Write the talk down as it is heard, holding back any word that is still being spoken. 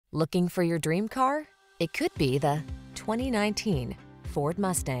Looking for your dream car? It could be the 2019 Ford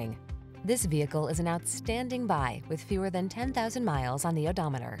Mustang. This vehicle is an outstanding buy with fewer than 10,000 miles on the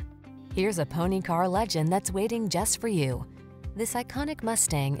odometer. Here's a pony car legend that's waiting just for you. This iconic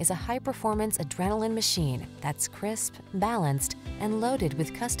Mustang is a high-performance adrenaline machine that's crisp, balanced, and loaded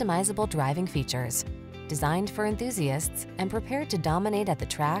with customizable driving features. Designed for enthusiasts and prepared to dominate at the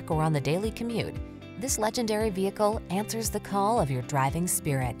track or on the daily commute, this legendary vehicle answers the call of your driving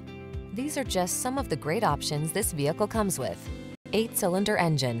spirit. These are just some of the great options this vehicle comes with: 8-cylinder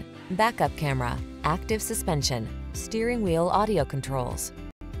engine, backup camera, active suspension, steering wheel audio controls,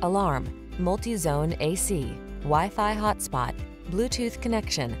 alarm, multi-zone AC, Wi-Fi hotspot, Bluetooth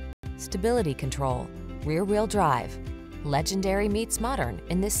connection, stability control, rear-wheel drive. Legendary meets modern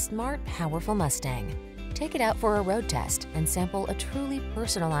in this smart, powerful Mustang. Take it out for a road test and sample a truly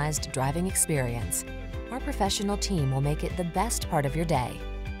personalized driving experience. Our professional team will make it the best part of your day.